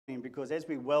because as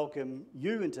we welcome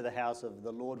you into the house of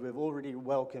the Lord, we've already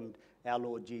welcomed our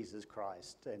Lord Jesus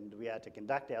Christ, and we are to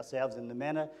conduct ourselves in the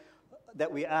manner that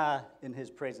we are in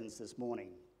his presence this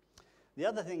morning. The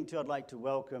other thing too, I'd like to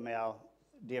welcome our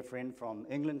dear friend from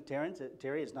England,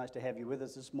 Terry. It's nice to have you with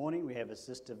us this morning. We have a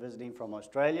sister visiting from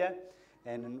Australia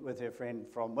and with her friend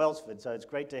from Welsford, so it's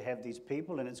great to have these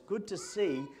people, and it's good to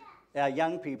see our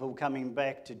young people coming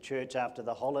back to church after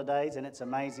the holidays, and it's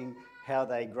amazing how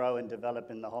they grow and develop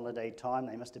in the holiday time.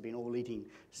 They must have been all eating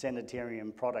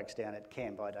sanitarium products down at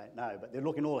camp, I don't know, but they're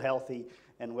looking all healthy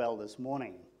and well this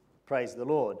morning. Praise the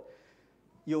Lord.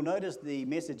 You'll notice the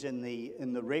message in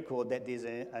the record that there's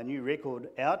a new record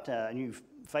out, a new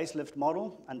facelift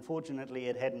model. Unfortunately,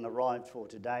 it hadn't arrived for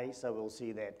today, so we'll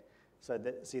see that.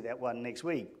 See that one next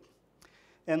week.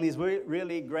 And there's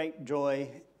really great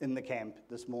joy in the camp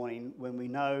this morning when we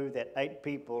know that 8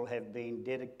 people have been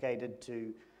dedicated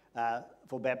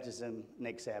for baptism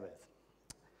next Sabbath.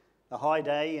 A high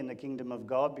day in the kingdom of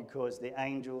God, because the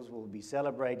angels will be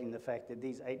celebrating the fact that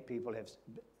these 8 people have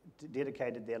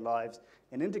dedicated their lives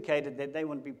and indicated that they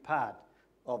want to be part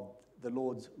of the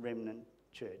Lord's remnant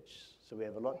church. So we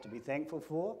have a lot to be thankful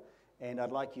for, and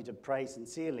I'd like you to pray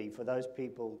sincerely for those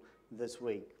people this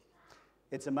week.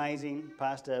 It's amazing.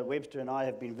 Pastor Webster and I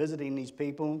have been visiting these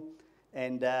people,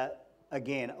 and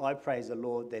again, I praise the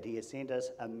Lord that he has sent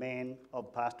us a man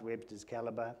of Pastor Webster's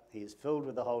caliber. He is filled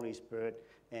with the Holy Spirit,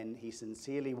 and he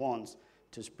sincerely wants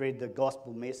to spread the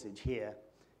gospel message here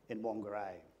in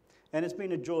Whangarei. And it's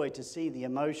been a joy to see the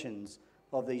emotions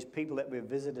of these people that we've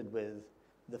visited with,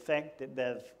 the fact that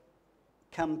they've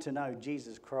come to know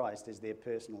Jesus Christ as their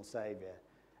personal Saviour.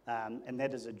 And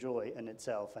that is a joy in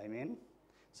itself, amen?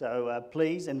 So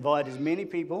please invite as many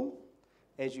people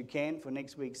as you can for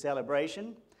next week's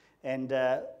celebration. And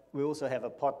we also have a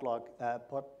potluck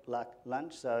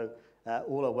lunch, so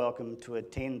all are welcome to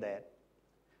attend that.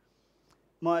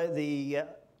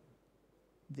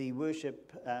 The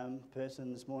worship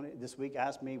person this week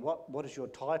asked me, what is your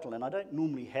title? And I don't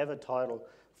normally have a title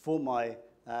for my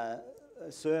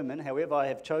sermon. However, I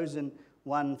have chosen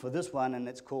one for this one, and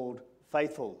it's called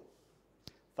Faithful.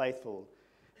 Faithful.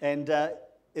 And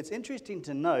it's interesting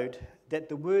to note that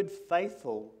the word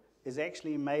faithful is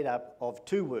actually made up of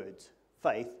 2 words,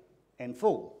 faith and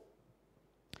full.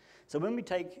 So when we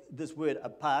take this word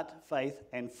apart, faith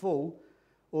and full,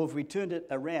 or if we turned it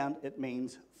around, it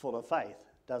means full of faith,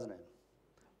 doesn't it?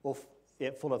 Or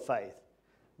full of faith.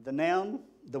 The noun,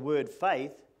 the word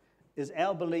faith, is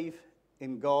our belief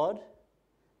in God,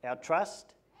 our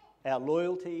trust, our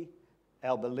loyalty,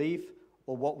 our belief,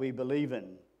 or what we believe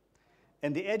in.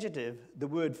 And the adjective, the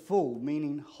word full,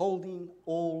 meaning holding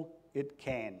all it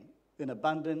can, in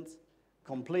abundance,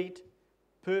 complete,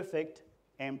 perfect,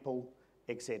 ample,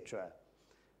 etc.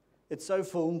 It's so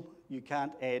full you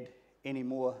can't add any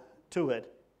more to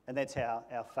it, and that's how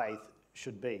our faith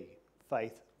should be,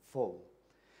 faithful.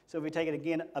 So if we take it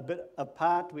again a bit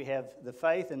apart, we have the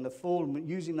faith and the full,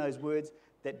 using those words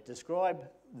that describe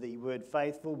the word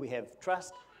faithful. We have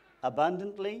trust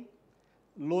abundantly,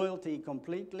 loyalty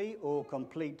completely or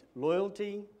complete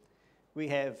loyalty. We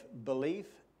have belief,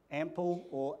 ample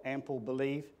or ample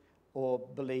belief, or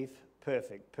belief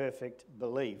perfect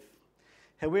belief.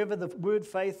 However, the word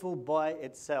faithful by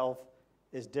itself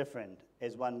is different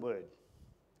as one word.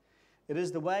 It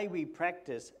is the way we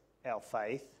practice our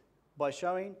faith by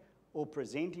showing or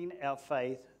presenting our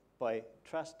faith by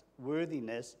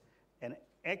trustworthiness and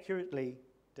accurately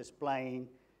displaying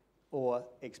or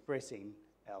expressing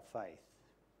our faith.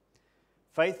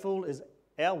 Faithful is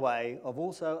our way of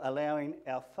also allowing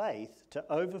our faith to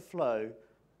overflow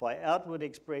by outward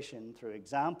expression through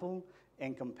example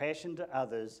and compassion to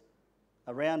others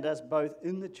around us, both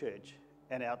in the church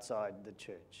and outside the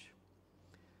church.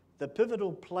 The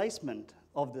pivotal placement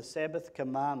of the Sabbath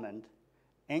commandment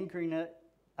anchoring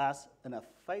us in a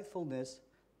faithfulness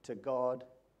to God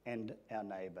and our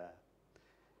neighbour.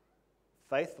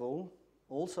 Faithful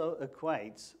also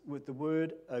equates with the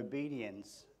word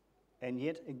obedience, and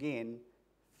yet again,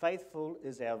 faithful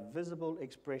is our visible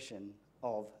expression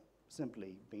of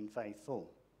simply being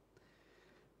faithful.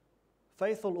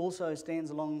 Faithful also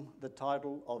stands along the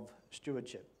title of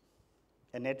stewardship.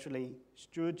 And naturally,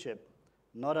 stewardship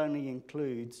not only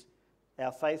includes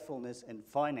our faithfulness in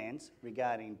finance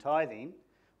regarding tithing,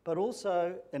 but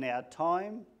also in our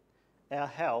time, our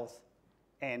health,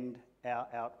 and our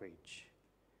outreach.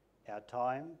 Our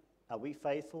time, are we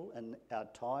faithful in our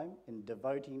time in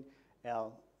devoting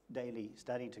our daily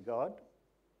study to God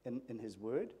in His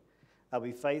Word? Are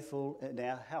we faithful in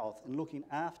our health and looking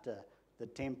after the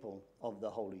temple of the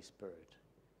Holy Spirit?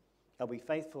 Are we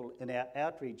faithful in our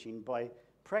outreaching by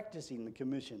practicing the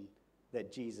commission that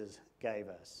Jesus gave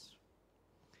us.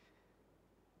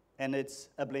 And it's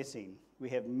a blessing. We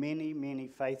have many, many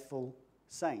faithful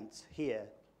saints here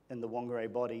in the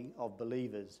Whangarei body of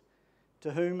believers,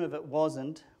 to whom, if it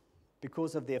wasn't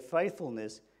because of their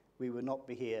faithfulness, we would not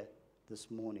be here this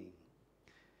morning.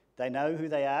 They know who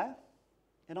they are,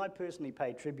 and I personally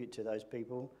pay tribute to those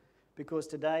people because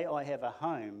today I have a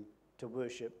home to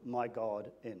worship my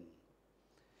God in.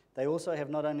 They also have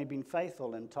not only been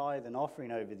faithful in tithe and offering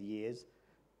over the years,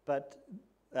 but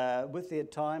with their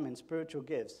time and spiritual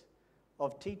gifts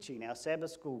of teaching our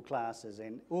Sabbath school classes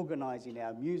and organising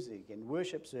our music and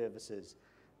worship services.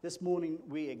 This morning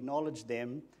we acknowledge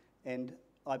them, and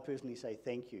I personally say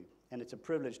thank you. And it's a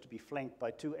privilege to be flanked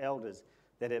by two elders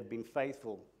that have been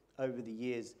faithful over the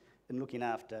years in looking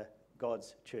after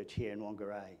God's church here in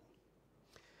Whangarei.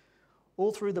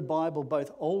 All through the Bible,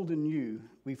 both old and new,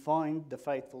 we find the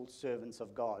faithful servants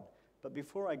of God. But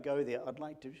before I go there, I'd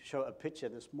like to show a picture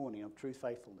this morning of true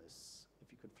faithfulness.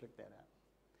 If you could flick that out.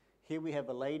 Here we have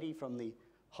a lady from the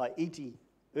Haiti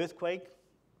earthquake,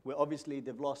 where obviously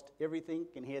they've lost everything,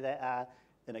 and here they are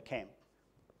in a camp.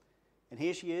 And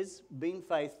here she is, being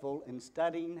faithful in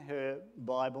studying her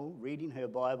Bible, reading her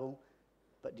Bible.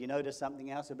 But do you notice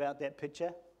something else about that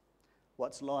picture?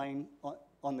 What's lying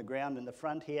on the ground in the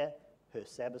front here? Her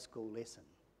Sabbath school lesson.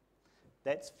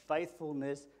 That's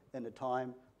faithfulness in a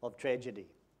time of tragedy.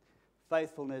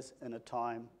 Faithfulness in a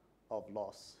time of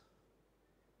loss.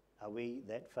 Are we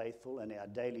that faithful in our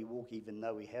daily walk, even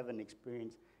though we haven't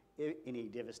experienced any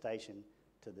devastation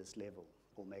to this level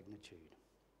or magnitude?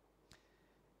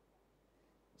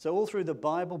 So all through the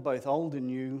Bible, both old and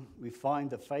new, we find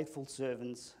the faithful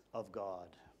servants of God.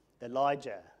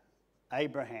 Elijah,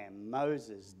 Abraham,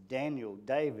 Moses, Daniel,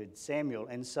 David, Samuel,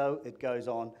 and so it goes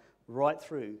on right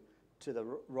through to the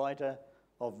writer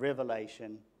of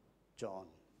Revelation, John.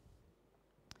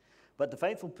 But the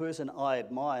faithful person I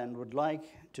admire and would like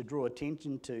to draw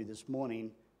attention to this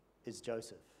morning is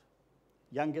Joseph,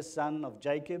 youngest son of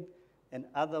Jacob and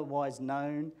otherwise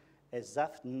known as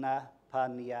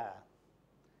Zaphnath-Paaneah.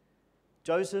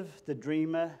 Joseph, the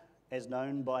dreamer, as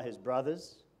known by his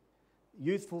brothers,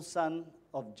 youthful son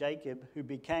of Jacob, who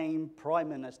became prime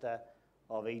minister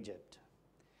of Egypt.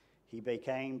 He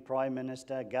became prime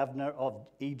minister, governor of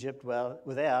Egypt,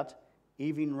 without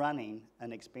even running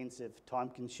an expensive,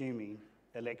 time-consuming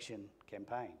election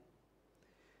campaign.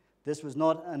 This was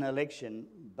not an election,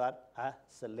 but a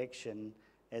selection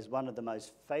as one of the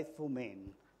most faithful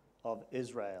men of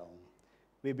Israel.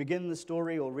 We begin the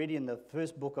story already in the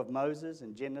first book of Moses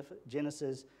in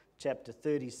Genesis chapter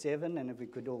 37, and if we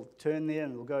could all turn there,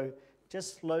 and we'll go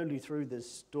just slowly through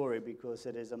this story because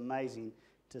it is amazing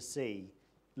to see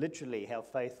literally how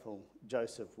faithful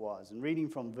Joseph was. And reading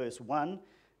from verse 1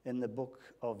 in the book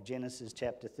of Genesis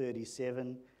chapter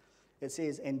 37, it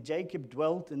says, "And Jacob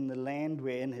dwelt in the land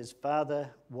wherein his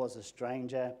father was a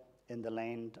stranger, in the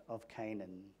land of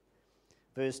Canaan."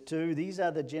 Verse 2, "These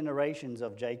are the generations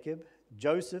of Jacob.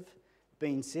 Joseph,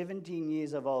 being 17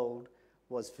 years of old,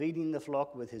 was feeding the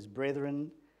flock with his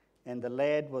brethren, and the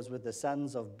lad was with the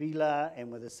sons of Bilhah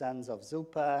and with the sons of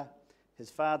Zilpah, his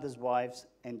father's wives,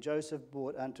 and Joseph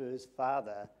brought unto his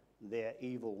father their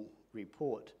evil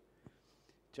report."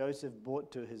 Joseph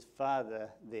brought to his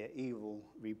father their evil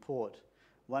report.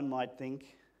 One might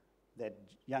think that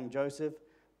young Joseph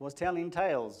was telling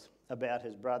tales about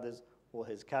his brothers or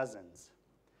his cousins,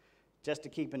 just to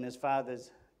keep in his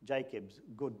father's, Jacob's,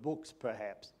 good books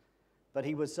perhaps. But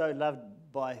he was so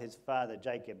loved by his father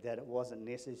Jacob that it wasn't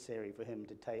necessary for him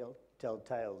to tell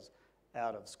tales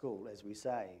out of school, as we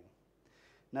say.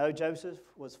 No,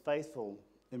 Joseph was faithful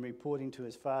in reporting to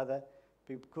his father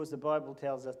because the Bible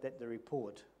tells us that the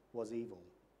report was evil.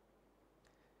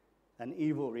 An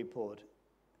evil report.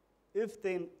 If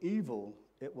then evil,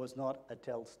 it was not a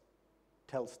tale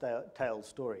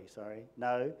story.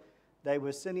 No, they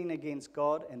were sinning against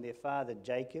God and their father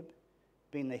Jacob,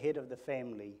 being the head of the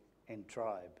family and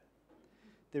tribe.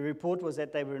 The report was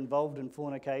that they were involved in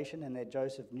fornication and that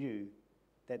Joseph knew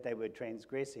that they were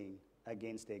transgressing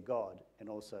against their God and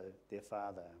also their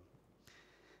father.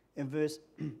 In verse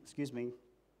 3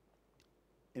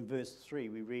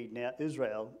 we read, "Now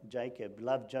Israel, Jacob,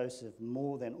 loved Joseph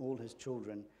more than all his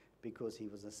children because he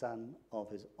was a son of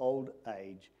his old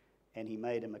age, and he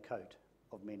made him a coat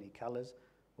of many colours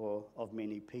or of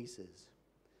many pieces."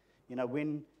 You know,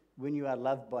 when you are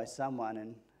loved by someone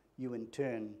and you in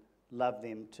turn love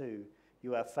them too,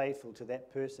 you are faithful to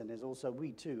that person as also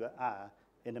we too are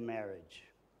in a marriage.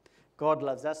 God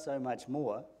loves us so much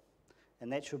more,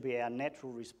 and that should be our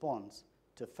natural response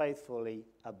to faithfully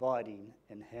abiding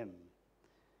in him.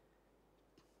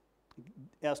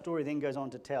 Our story then goes on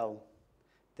to tell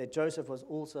that Joseph was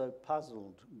also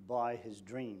puzzled by his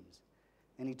dreams,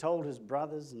 and he told his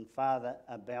brothers and father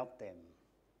about them.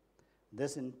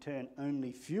 This in turn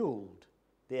only fueled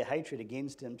their hatred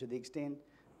against him to the extent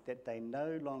that they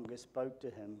no longer spoke to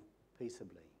him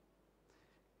peaceably.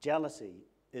 Jealousy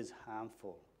is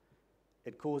harmful.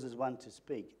 It causes one to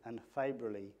speak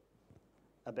unfavorably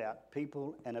about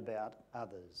people and about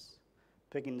others.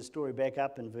 Picking the story back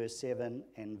up in verse 7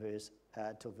 and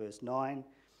till verse 9,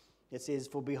 it says,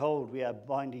 "For behold, we are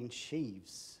binding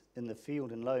sheaves in the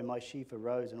field, and lo, my sheaf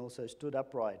arose and also stood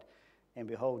upright. And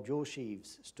behold, your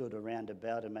sheaves stood around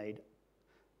about and made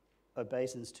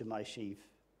obeisance to my sheaf.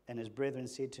 And his brethren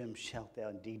said to him, Shalt thou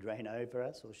indeed reign over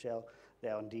us, or shalt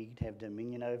thou indeed have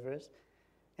dominion over us?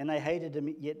 And they hated him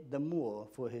yet the more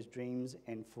for his dreams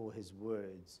and for his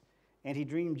words. And he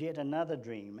dreamed yet another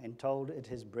dream, and told it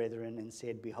his brethren, and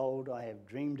said, Behold, I have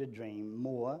dreamed a dream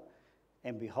more,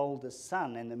 and behold, the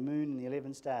sun and the moon and the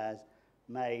 11 stars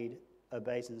made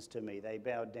obeisance to me." They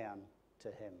bowed down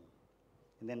to him.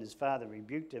 And then his father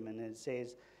rebuked him, and it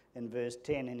says in verse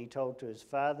 10, "And he told to his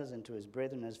fathers and to his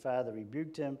brethren. His father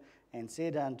rebuked him and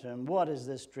said unto him, What is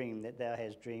this dream that thou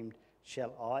hast dreamed?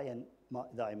 Shall I and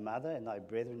thy mother and thy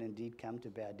brethren indeed come to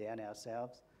bow down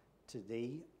ourselves to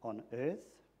thee on earth?"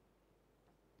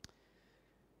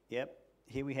 Yep,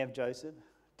 here we have Joseph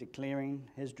declaring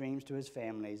his dreams to his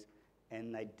families,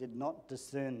 and they did not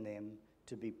discern them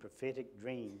to be prophetic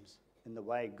dreams in the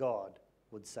way God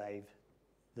would save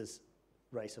this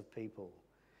race of people.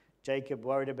 Jacob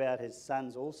worried about his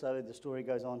sons also. The story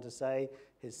goes on to say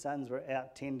his sons were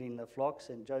out tending the flocks,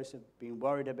 and Joseph being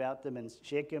worried about them in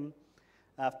Shechem.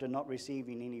 After not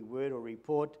receiving any word or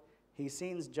report, he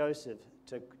sends Joseph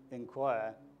to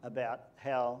inquire about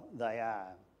how they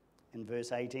are. In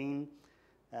verse 18,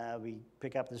 we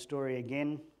pick up the story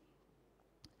again,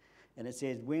 and it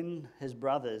says, "When his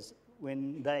brothers,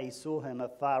 when they saw him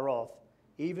afar off,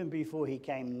 even before he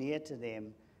came near to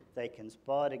them, they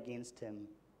conspired against him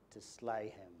to slay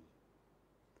him.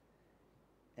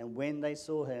 And when they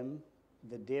saw him,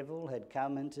 the devil had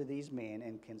come into these men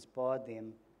and conspired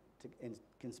them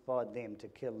to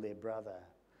kill their brother."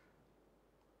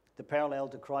 The parallel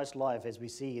to Christ's life, as we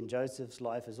see in Joseph's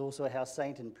life, is also how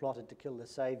Satan plotted to kill the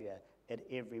Saviour at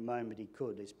every moment he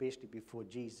could, especially before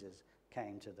Jesus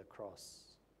came to the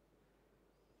cross.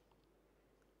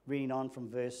 Reading on from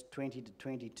verse 20 to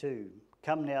 22,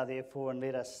 "Come now, therefore, and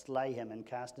let us slay him and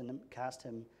cast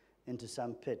him into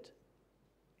some pit.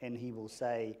 And he will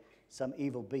say, Some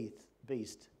evil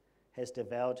beast has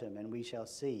devoured him, and we shall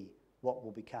see what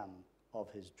will become of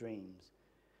his dreams.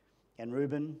 And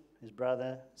Reuben, his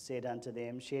brother, said unto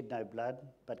them, Shed no blood,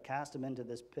 but cast him into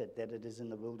this pit that it is in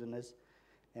the wilderness,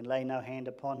 and lay no hand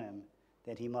upon him,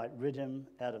 that he might rid him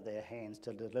out of their hands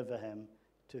to deliver him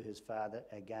to his father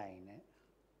again."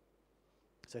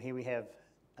 So here we have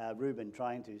Reuben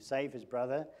trying to save his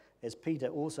brother, as Peter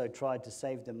also tried to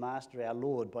save the Master, our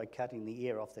Lord, by cutting the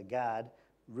ear off the guard.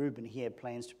 Reuben here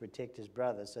plans to protect his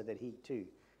brother so that he too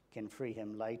can free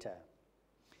him later.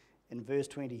 In verse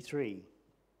 23,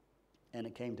 "And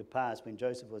it came to pass, when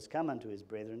Joseph was come unto his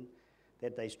brethren,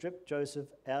 that they stripped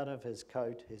Joseph out of his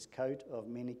coat of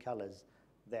many colours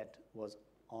that was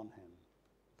on him."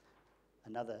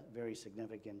 Another very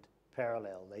significant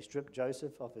parallel. They stripped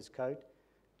Joseph of his coat,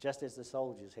 just as the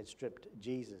soldiers had stripped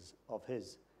Jesus of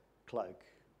his cloak.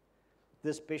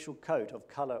 This special coat of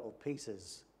colour or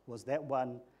pieces was that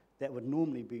one that would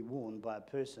normally be worn by a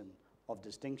person of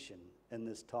distinction in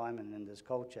this time and in this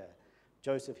culture.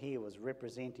 Joseph here was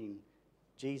representing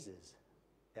Jesus,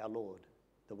 our Lord,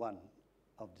 the one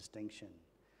of distinction.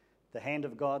 The hand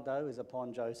of God, though, is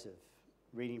upon Joseph.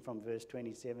 Reading from verse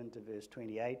 27 to verse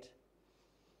 28,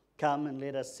 "Come and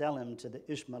let us sell him to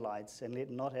the Ishmaelites, and let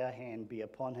not our hand be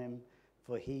upon him,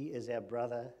 for he is our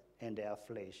brother and our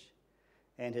flesh."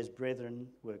 And his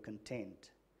brethren were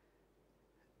content.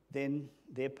 Then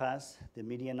there passed the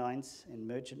Midianites and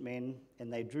merchantmen,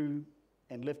 and they drew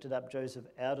and lifted up Joseph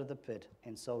out of the pit,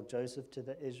 and sold Joseph to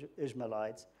the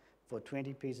Ishmaelites for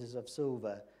 20 pieces of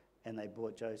silver, and they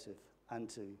brought Joseph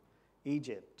unto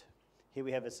Egypt. Here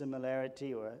we have a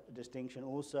similarity or a distinction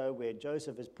also, where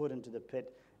Joseph is put into the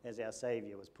pit as our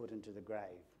Saviour was put into the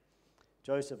grave.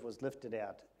 Joseph was lifted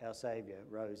out, our Saviour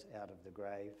rose out of the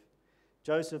grave.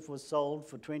 Joseph was sold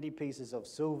for 20 pieces of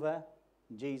silver.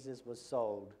 Jesus was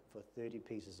sold for 30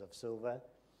 pieces of silver.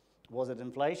 Was it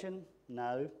inflation?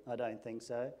 No, I don't think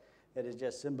so. It is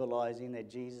just symbolising that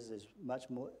Jesus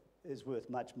is worth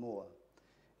much more,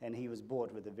 and he was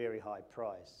bought with a very high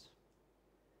price.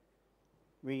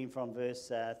 Reading from verse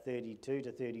 32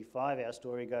 to 35, our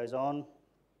story goes on.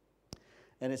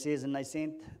 And it says, and they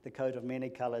sent the coat of many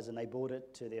colours, and they brought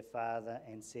it to their father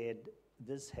and said,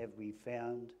 this have we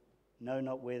found. Know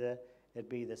not whether it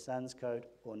be the son's coat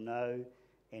or no.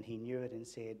 And he knew it and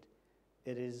said,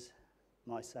 it is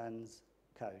my son's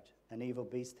coat. An evil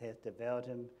beast hath devoured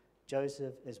him.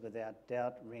 Joseph is without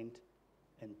doubt rent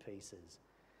in pieces.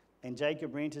 And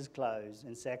Jacob rent his clothes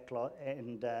and sackcloth,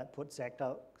 and put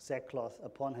sackcloth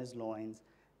upon his loins,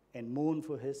 and mourned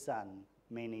for his son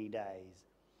many days.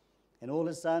 And all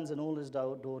his sons and all his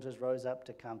daughters rose up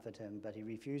to comfort him, but he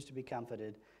refused to be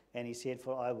comforted, and he said,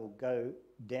 for I will go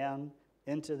down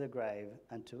into the grave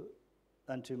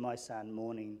unto my son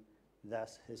mourning.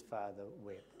 Thus his father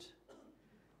wept.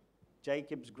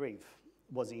 Jacob's grief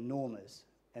was enormous,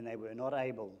 and they were not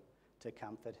able to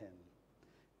comfort him.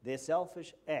 Their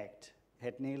selfish act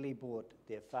had nearly brought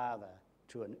their father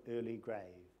to an early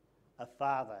grave. A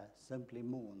father simply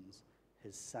mourns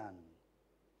his son.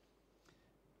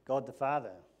 God the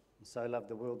Father so loved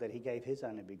the world that he gave his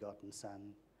only begotten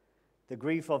Son. The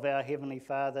grief of our Heavenly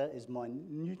Father is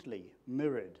minutely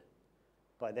mirrored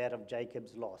by that of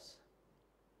Jacob's loss.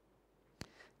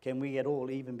 Can we at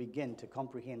all even begin to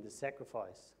comprehend the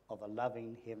sacrifice of a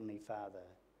loving Heavenly Father?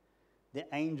 The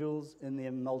angels in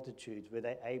their multitudes, were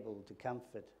they able to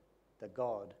comfort the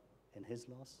God in his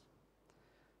loss?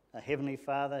 A Heavenly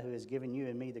Father who has given you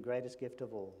and me the greatest gift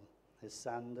of all, his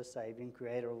Son, the Saviour and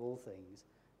Creator of all things,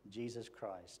 Jesus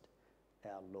Christ,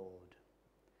 our Lord.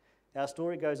 Our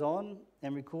story goes on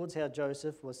and records how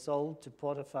Joseph was sold to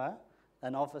Potiphar,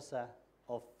 an officer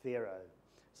of Pharaoh.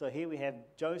 So here we have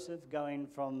Joseph going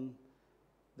from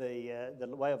the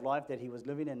way of life that he was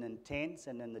living in tents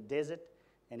and in the desert,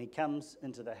 and he comes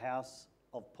into the house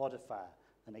of Potiphar,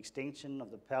 an extension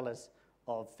of the palace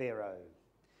of Pharaoh.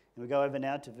 And we go over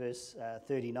now to verse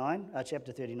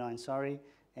chapter 39,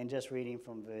 and just reading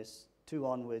from verse 2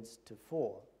 onwards to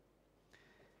 4.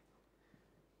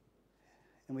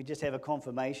 And we just have a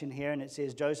confirmation here, and it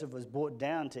says, Joseph was brought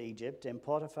down to Egypt, and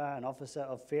Potiphar, an officer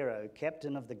of Pharaoh,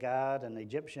 captain of the guard, an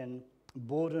Egyptian,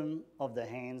 bought him of the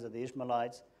hands of the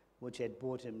Ishmaelites, which had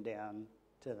brought him down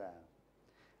to there.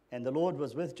 And the Lord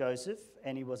was with Joseph,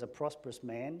 and he was a prosperous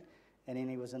man, and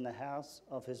he was in the house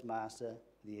of his master,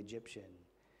 the Egyptian.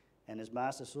 And his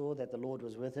master saw that the Lord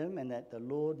was with him, and that the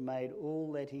Lord made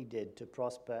all that he did to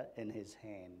prosper in his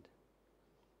hand.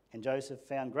 And Joseph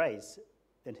found grace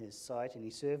in his sight, and he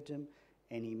served him,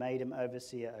 and he made him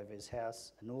overseer over his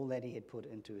house, and all that he had put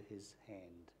into his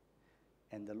hand.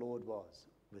 And the Lord was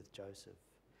with Joseph.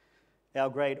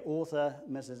 Our great author,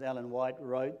 Mrs. Ellen White,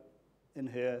 wrote in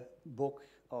her book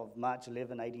of March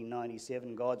 11,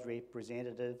 1897, God's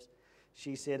Representatives,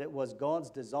 she said it was God's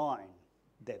design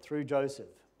that through Joseph,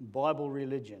 Bible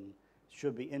religion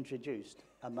should be introduced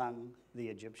among the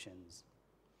Egyptians.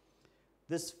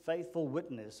 This faithful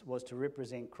witness was to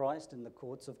represent Christ in the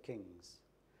courts of kings.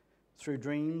 Through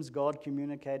dreams, God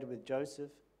communicated with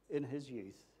Joseph in his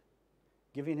youth,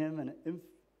 giving him an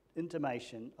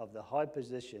intimation of the high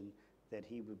position that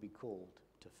he would be called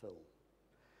to fill.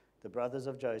 The brothers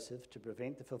of Joseph, to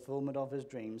prevent the fulfillment of his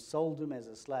dreams, sold him as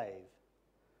a slave.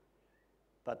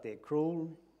 But their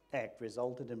cruel act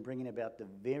resulted in bringing about the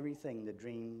very thing the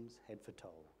dreams had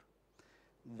foretold.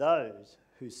 Those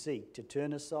who seek to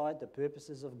turn aside the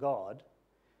purposes of God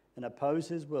and oppose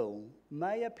his will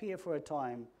may appear for a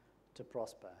time to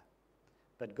prosper,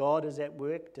 but God is at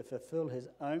work to fulfill his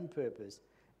own purpose,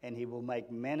 and he will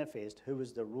make manifest who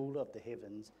is the ruler of the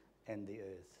heavens and the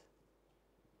earth.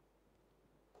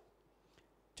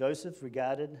 Joseph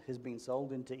regarded his being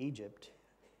sold into Egypt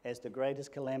as the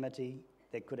greatest calamity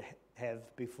that could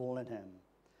have befallen him,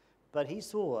 but he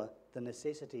saw the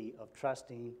necessity of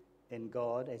trusting in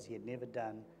God as he had never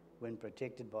done when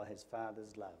protected by his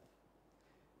father's love.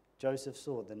 Joseph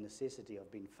saw the necessity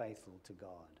of being faithful to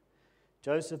God.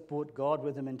 Joseph brought God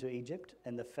with him into Egypt,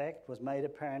 and the fact was made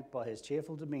apparent by his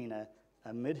cheerful demeanor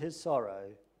amid his sorrow.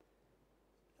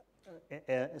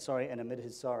 Amid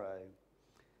his sorrow.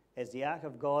 As the ark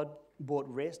of God brought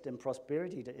rest and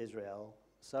prosperity to Israel,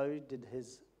 so did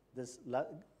this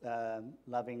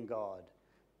loving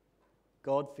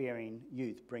God-fearing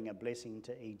youth bring a blessing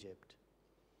to Egypt.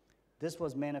 This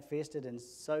was manifested and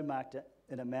so marked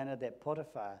in a manner that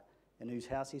Potiphar, in whose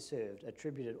house he served,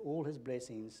 attributed all his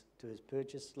blessings to his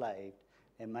purchased slave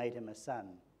and made him a son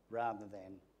rather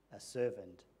than a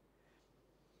servant.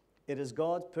 It is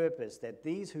God's purpose that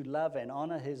these who love and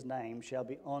honour his name shall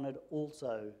be honoured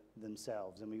also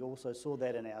themselves. And we also saw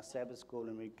that in our Sabbath school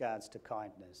in regards to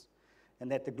kindness. And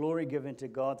that the glory given to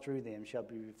God through them shall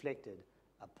be reflected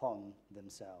upon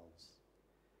themselves.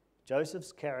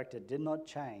 Joseph's character did not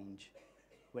change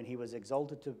when he was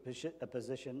exalted to a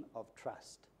position of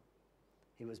trust.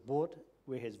 He was bought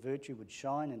where his virtue would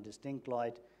shine in distinct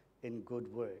light in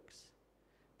good works.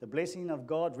 The blessing of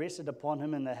God rested upon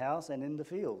him in the house and in the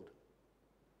field.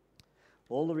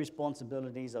 All the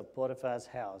responsibilities of Potiphar's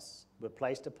house were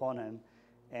placed upon him,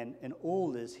 and in all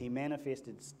this he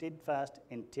manifested steadfast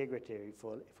integrity,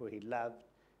 for he loved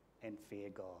and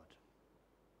feared God.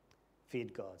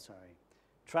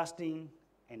 Trusting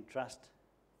and trust,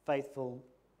 faithful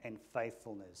and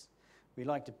faithfulness. We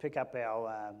like to pick up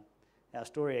our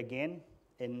story again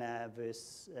in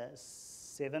verse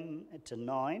 7 to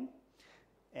 9,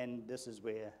 and this is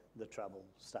where the trouble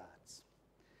starts.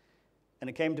 And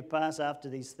it came to pass after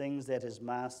these things that his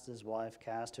master's wife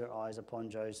cast her eyes upon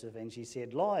Joseph, and she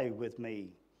said, Lie with me.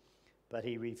 But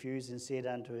he refused and said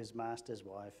unto his master's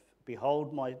wife,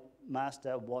 Behold, my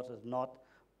master wotteth not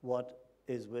what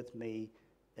is with me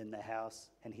in the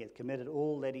house, and he hath committed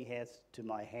all that he hath to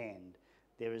my hand.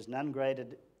 There is none greater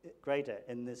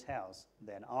in this house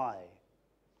than I.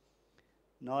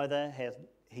 Neither hath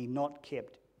he not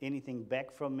kept anything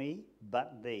back from me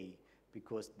but thee,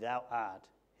 because thou art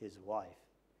his wife.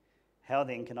 How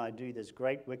then can I do this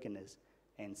great wickedness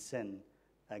and sin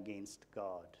against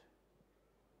God?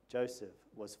 Joseph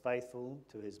was faithful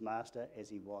to his master as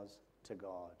he was to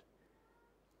God.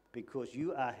 Because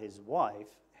you are his wife,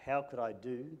 how could I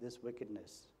do this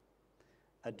wickedness?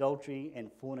 Adultery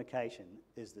and fornication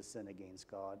is the sin against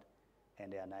God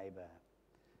and our neighbour.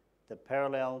 The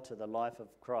parallel to the life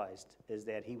of Christ is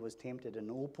that he was tempted in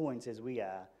all points as we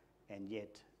are, and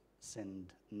yet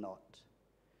sinned not.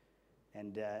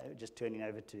 And just turning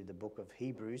over to the book of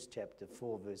Hebrews, chapter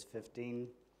 4, verse 15,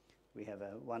 we have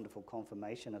a wonderful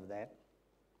confirmation of that.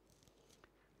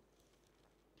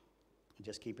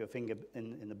 Just keep your finger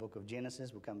in the book of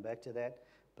Genesis, we'll come back to that.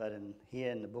 But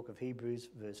here in the book of Hebrews,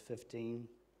 verse 15,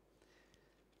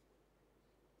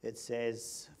 it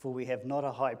says, For we have not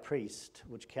a high priest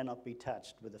which cannot be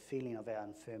touched with the feeling of our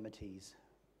infirmities,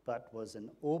 but was in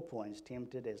all points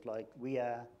tempted as like we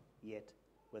are, yet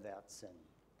without sin.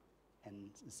 And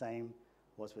the same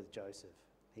was with Joseph.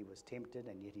 He was tempted,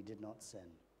 and yet he did not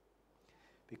sin.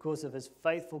 Because of his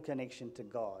faithful connection to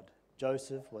God,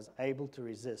 Joseph was able to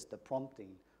resist the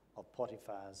prompting of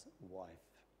Potiphar's wife.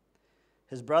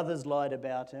 His brothers lied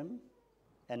about him,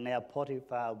 and now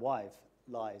Potiphar's wife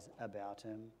lies about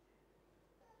him.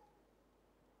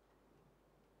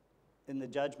 In the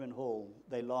judgment hall,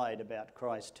 they lied about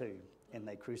Christ too, and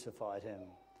they crucified him.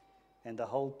 And the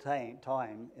whole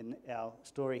time in our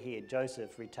story here,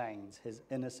 Joseph retains his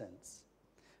innocence.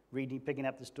 Picking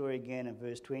up the story again in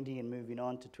verse 20 and moving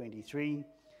on to 23.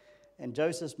 And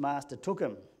Joseph's master took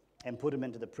him and put him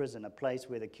into the prison, a place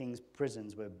where the king's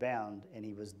prisons were bound, and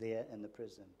he was there in the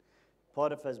prison.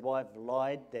 Potiphar's wife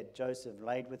lied that Joseph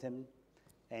laid with her,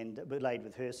 and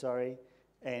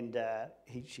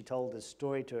she told the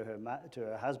story to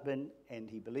her husband, and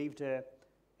he believed her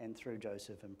and threw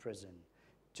Joseph in prison.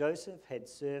 Joseph had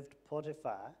served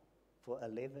Potiphar for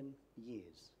 11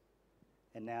 years,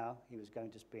 and now he was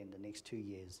going to spend the next 2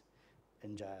 years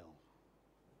in jail.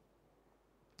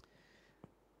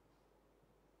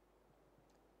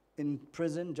 In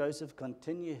prison, Joseph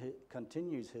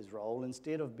continues his role.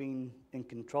 Instead of being in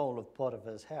control of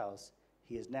Potiphar's house,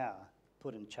 he is now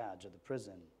put in charge of the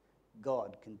prison.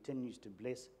 God continues to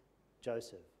bless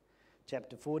Joseph.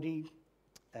 Chapter 40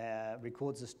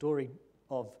 records the story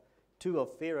of two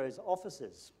of Pharaoh's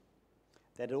officers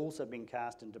that had also been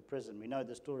cast into prison. We know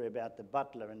the story about the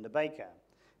butler and the baker,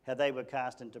 how they were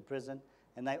cast into prison,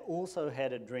 and they also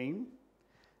had dreams,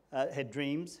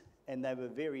 and they were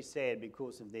very sad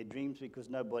because of their dreams, because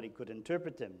nobody could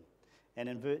interpret them. And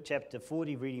in chapter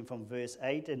 40, reading from verse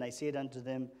 8, and they said unto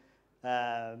them,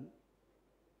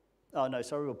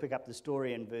 we'll pick up the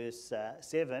story in verse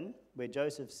 7, where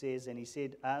Joseph says, And he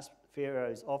said, Ask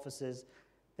Pharaoh's officers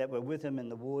that were with him in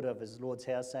the ward of his Lord's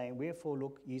house, saying, Wherefore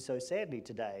look ye so sadly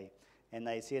today? And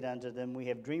they said unto them, We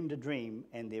have dreamed a dream,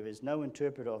 and there is no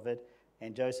interpreter of it.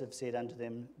 And Joseph said unto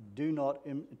them, Do not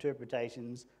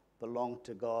interpretations belong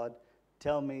to God?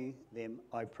 Tell me them,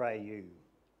 I pray you.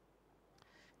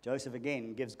 Joseph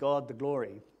again gives God the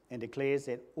glory and declares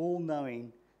that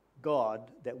all-knowing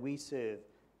God that we serve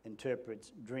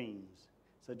interprets dreams.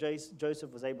 So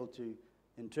Joseph was able to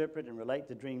interpret and relate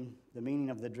the meaning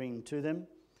of the dream to them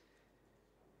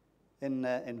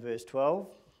in verse 12.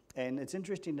 And it's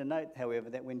interesting to note, however,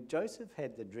 that when Joseph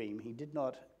had the dream, he did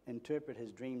not interpret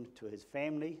his dream to his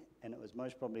family, and it was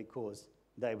most probably because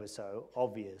they were so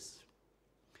obvious.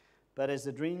 But as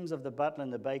the dreams of the butler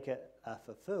and the baker are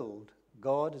fulfilled,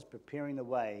 God is preparing the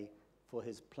way for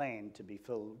his plan to be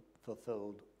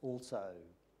fulfilled also.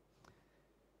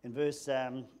 In verse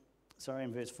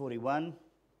 41,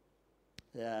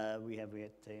 we're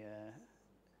at the,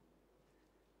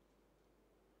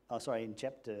 in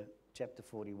chapter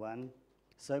 41.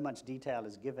 So much detail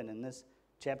is given in this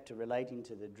chapter relating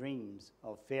to the dreams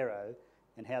of Pharaoh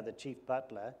and how the chief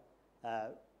butler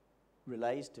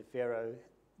relays to Pharaoh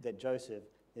that Joseph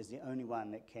is the only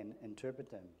one that can interpret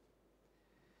them.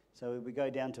 So we go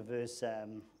down to verse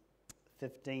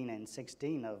 15 and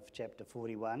 16 of chapter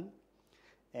 41,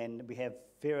 and we have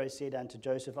Pharaoh said unto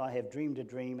Joseph, I have dreamed a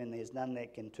dream, and there's none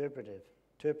that can interpret it.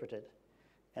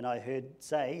 And I heard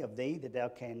say of thee that thou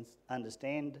canst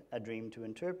understand a dream to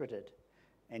interpret it.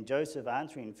 And Joseph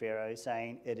answering Pharaoh,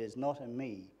 saying, It is not in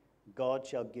me. God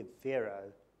shall give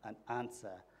Pharaoh an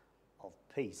answer of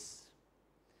peace.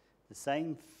 The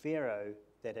same Pharaoh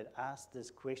that had asked this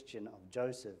question of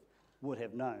Joseph would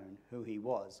have known who he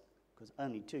was, because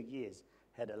only 2 years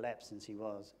had elapsed since he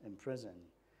was in prison.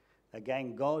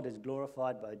 Again, God is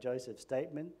glorified by Joseph's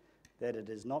statement that it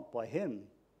is not by him,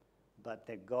 but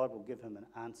that God will give him an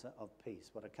answer of peace.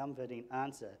 What a comforting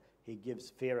answer he gives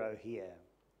Pharaoh here.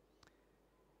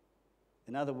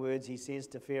 In other words, he says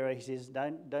to Pharaoh,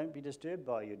 don't be disturbed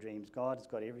by your dreams. God has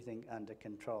got everything under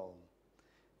control.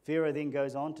 Pharaoh then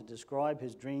goes on to describe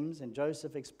his dreams, and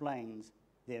Joseph explains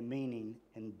their meaning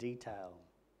in detail.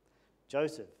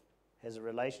 Joseph has a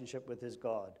relationship with his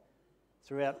God.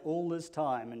 Throughout all this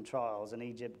time and trials in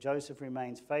Egypt, Joseph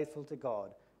remains faithful to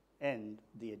God and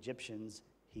the Egyptians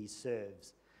he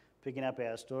serves. Picking up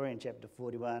our story in chapter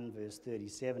 41, verse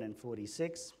 37 and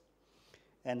 46.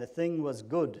 And the thing was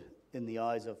good in the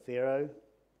eyes of Pharaoh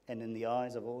and in the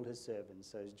eyes of all his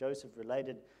servants. So as Joseph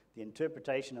related the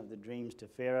interpretation of the dreams to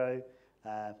Pharaoh,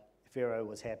 Pharaoh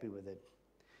was happy with it.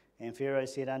 And Pharaoh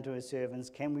said unto his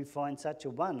servants, Can we find such a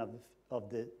one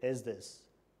as this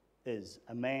is,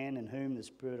 a man in whom the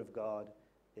Spirit of God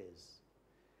is?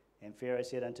 And Pharaoh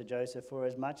said unto Joseph,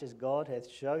 Forasmuch as God hath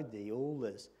showed thee all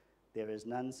this, there is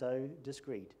none so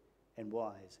discreet and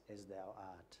wise as thou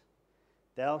art.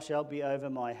 Thou shalt be over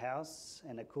my house,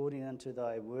 and according unto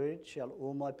thy word shall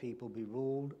all my people be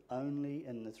ruled. Only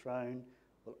in the throne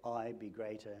will I be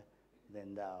greater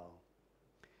than thou.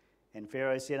 And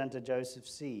Pharaoh said unto Joseph,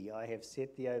 See, I have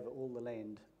set thee over all the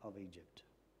land of Egypt.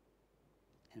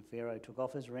 And Pharaoh took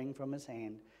off his ring from his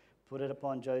hand, put it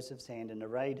upon Joseph's hand, and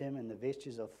arrayed him in the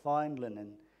vestures of fine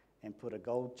linen, and put a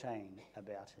gold chain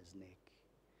about his neck.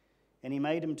 And he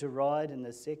made him to ride in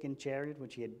the second chariot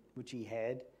which he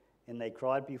had, and they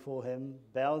cried before him,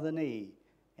 Bow the knee,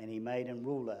 and he made him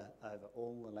ruler over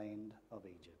all the land of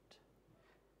Egypt.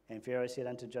 And Pharaoh said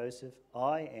unto Joseph,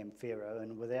 I am Pharaoh,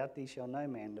 and without thee shall no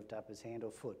man lift up his hand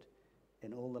or foot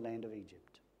in all the land of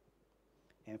Egypt.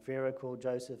 And Pharaoh called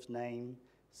Joseph's name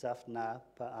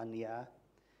Zaphnath-paaneah,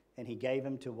 and he gave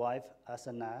him to wife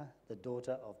Asenath, the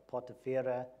daughter of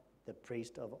Potiphera, the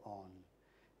priest of On.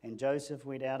 And Joseph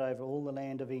went out over all the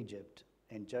land of Egypt,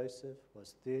 and Joseph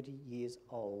was 30 years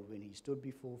old when he stood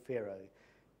before Pharaoh,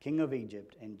 king of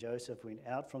Egypt. And Joseph went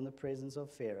out from the presence of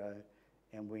Pharaoh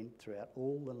and went throughout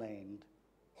all the land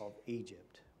of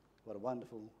Egypt. What a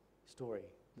wonderful story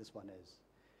this one is.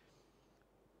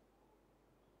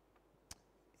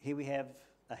 Here we have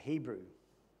a Hebrew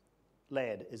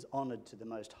lad is honoured to the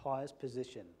most highest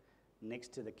position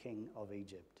next to the king of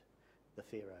Egypt, the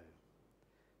Pharaoh.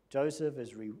 Joseph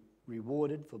is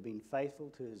rewarded for being faithful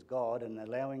to his God and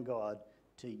allowing God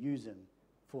to use him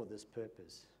for this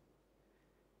purpose.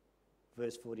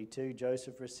 Verse 42,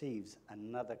 Joseph receives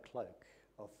another cloak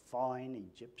of fine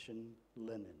Egyptian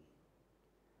linen.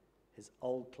 His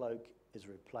old cloak is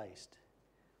replaced.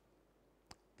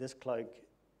 This cloak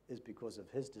is because of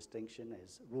his distinction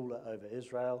as ruler over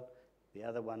Israel. The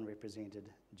other one represented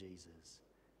Jesus.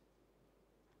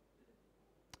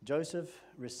 Joseph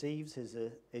receives his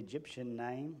Egyptian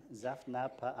name,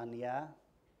 Zaphnath-paaneah,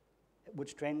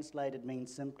 which translated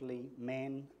means simply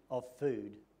man of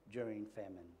food during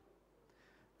famine.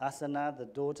 Asenath, the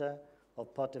daughter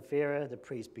of Potiphera, the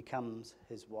priest, becomes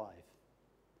his wife.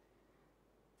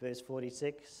 Verse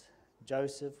 46,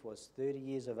 Joseph was 30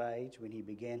 years of age when he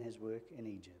began his work in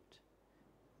Egypt.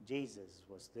 Jesus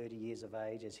was 30 years of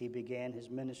age as he began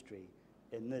his ministry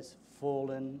in this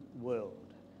fallen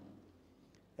world.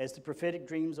 As the prophetic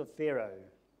dreams of Pharaoh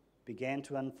began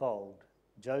to unfold,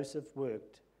 Joseph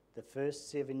worked the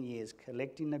first 7 years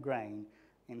collecting the grain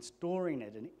and storing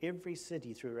it in every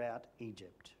city throughout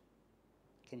Egypt.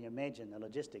 Can you imagine the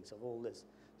logistics of all this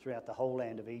throughout the whole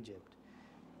land of Egypt?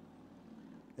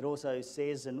 It also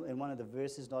says in one of the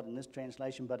verses, not in this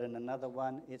translation, but in another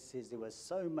one, it says there was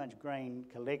so much grain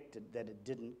collected that it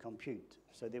didn't compute.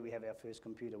 So there we have our first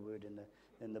computer word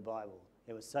in the Bible.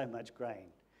 There was so much grain.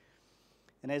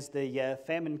 And as the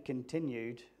famine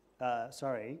continued,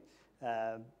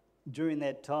 Uh, During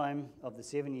that time of the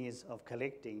 7 years of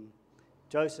collecting,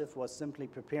 Joseph was simply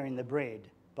preparing the bread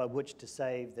by which to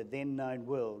save the then known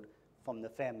world from the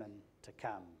famine to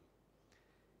come.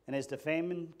 And as the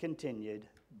famine continued,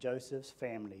 Joseph's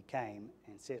family came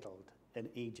and settled in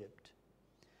Egypt.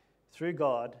 Through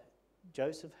God,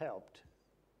 Joseph helped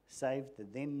save the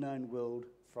then known world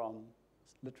from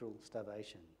literal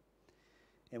starvation.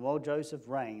 And while Joseph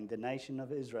reigned, the nation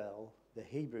of Israel, the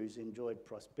Hebrews, enjoyed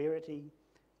prosperity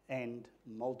and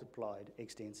multiplied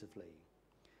extensively.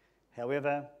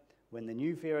 However, when the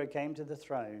new Pharaoh came to the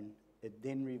throne, it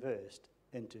then reversed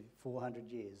into 400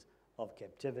 years of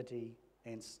captivity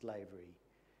and slavery.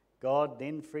 God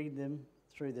then freed them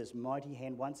through his mighty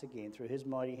hand once again,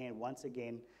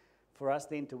 for us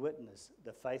then to witness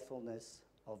the faithfulness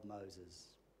of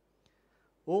Moses.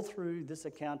 All through this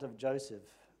account of Joseph,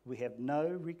 we have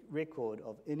no record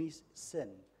of any sin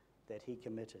that he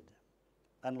committed,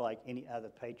 unlike any other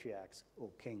patriarchs or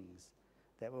kings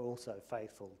that were also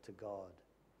faithful to God.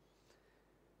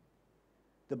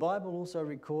 The Bible also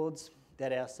records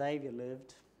that our Saviour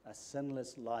lived a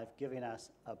sinless life, giving us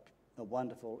a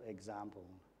wonderful example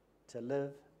to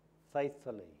live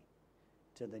faithfully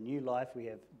to the new life we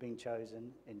have been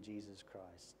chosen in Jesus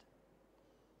Christ.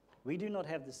 We do not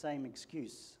have the same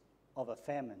excuse of a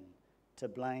famine to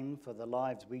blame for the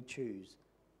lives we choose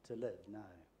to live, no.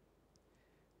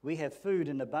 We have food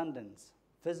in abundance.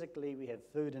 Physically, we have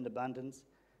food in abundance.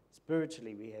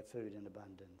 Spiritually, we have food in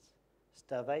abundance.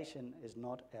 Starvation is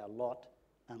not our lot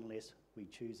unless we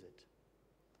choose it.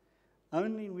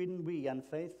 Only when we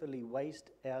unfaithfully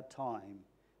waste our time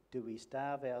do we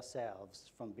starve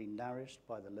ourselves from being nourished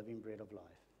by the living bread of life.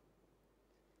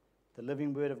 The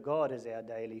living word of God is our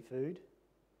daily food,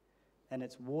 and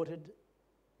it's watered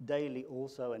daily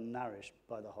also and nourished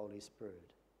by the Holy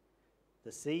Spirit.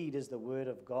 The seed is the word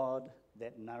of God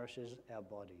that nourishes our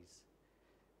bodies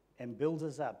and builds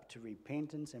us up to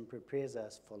repentance and prepares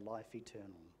us for life eternal.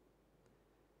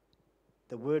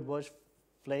 The word was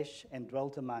flesh and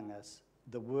dwelt among us.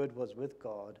 The word was with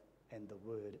God, and the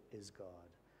word is God.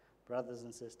 Brothers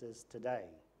and sisters, today,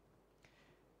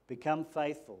 become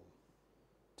faithful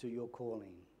to your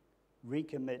calling.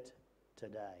 Recommit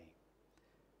today.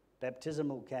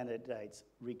 Baptismal candidates,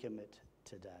 recommit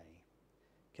today.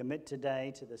 Commit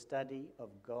today to the study of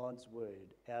God's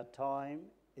word. Our time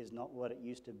is not what it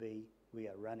used to be. We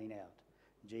are running out.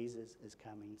 Jesus is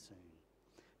coming soon.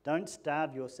 Don't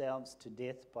starve yourselves to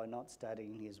death by not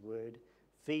studying his word.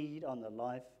 Feed on the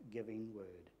life-giving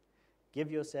word. Give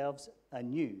yourselves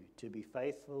anew to be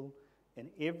faithful in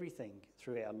everything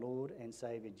through our Lord and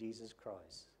Saviour Jesus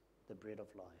Christ, the bread of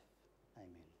life.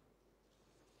 Amen.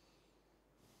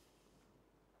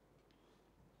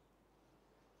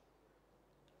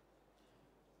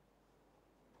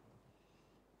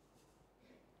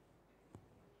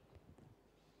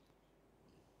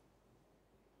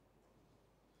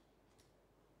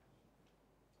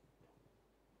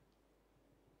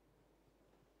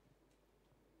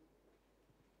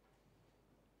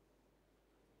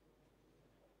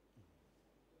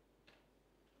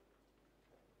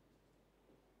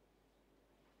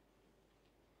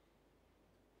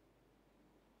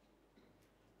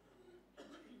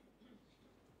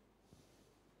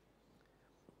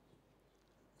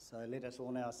 So let us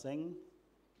all now sing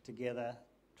together,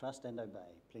 Trust and Obey.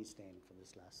 Please stand for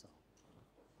this last song.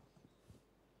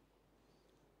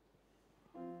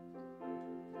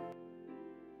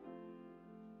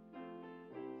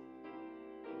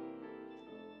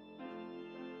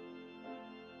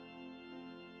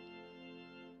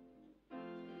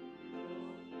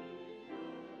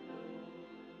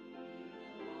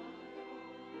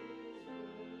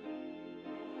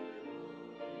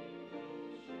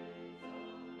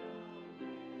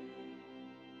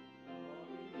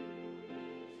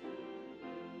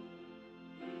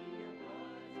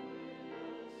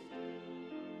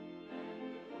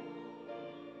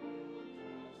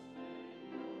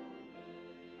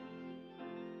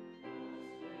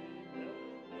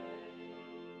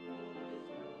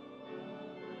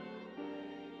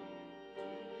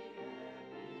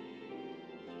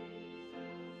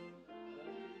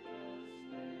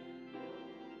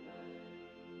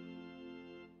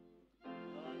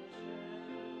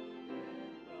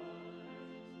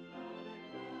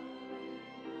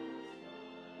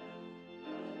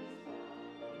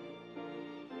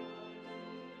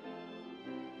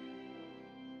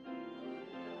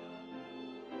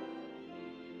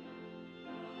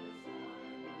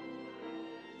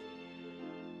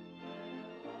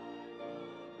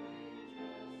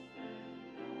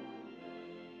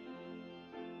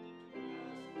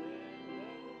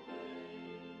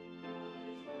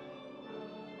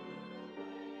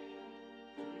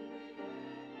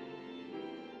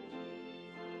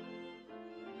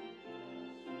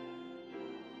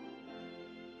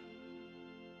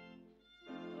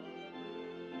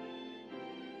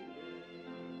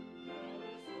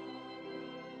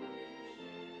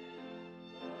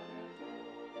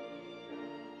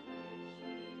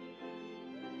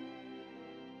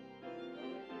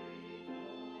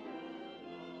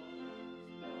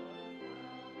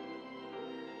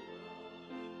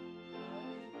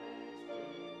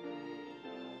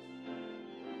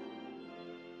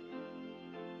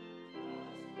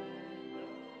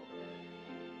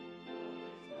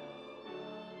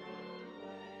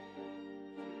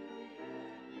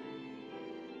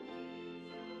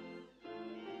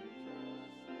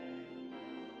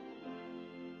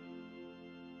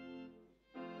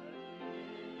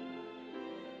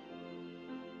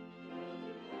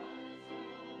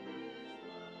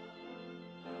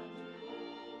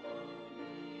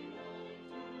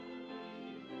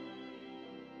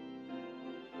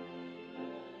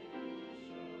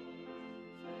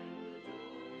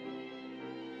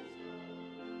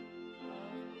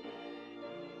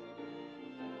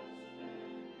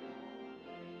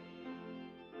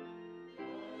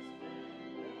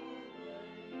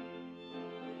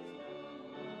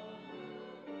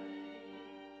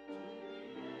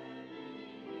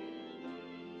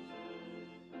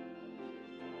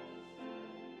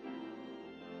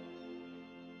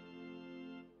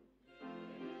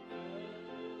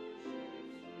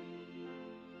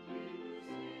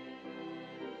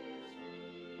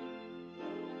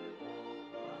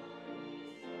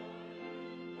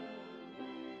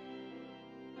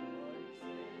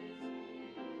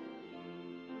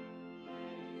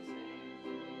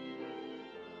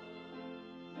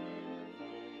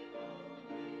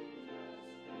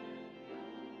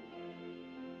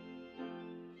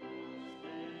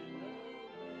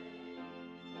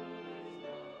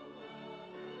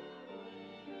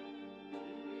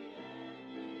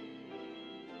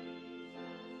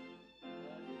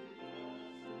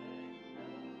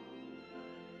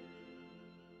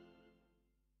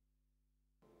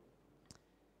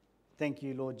 Thank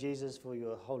you, Lord Jesus, for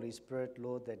your Holy Spirit,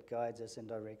 Lord, that guides us and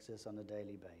directs us on a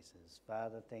daily basis.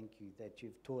 Father, thank you that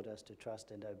you've taught us to trust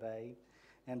and obey.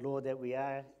 And Lord, that we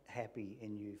are happy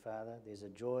in you, Father. There's a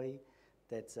joy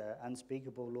that's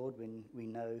unspeakable, Lord, when we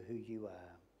know who you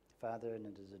are. Father, and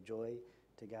it is a joy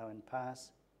to go and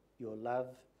pass your love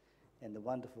and the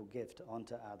wonderful gift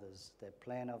onto others, that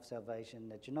plan of salvation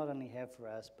that you not only have for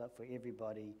us, but for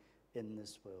everybody in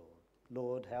this world.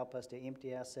 Lord, help us to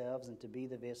empty ourselves and to be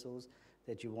the vessels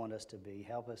that you want us to be.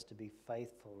 Help us to be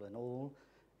faithful in all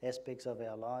aspects of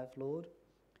our life, Lord.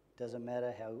 Doesn't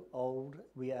matter how old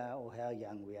we are or how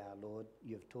young we are, Lord.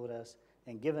 You've taught us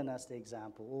and given us the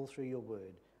example all through your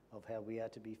word of how we are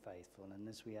to be faithful. And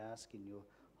this we ask in your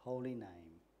holy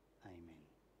name. Amen.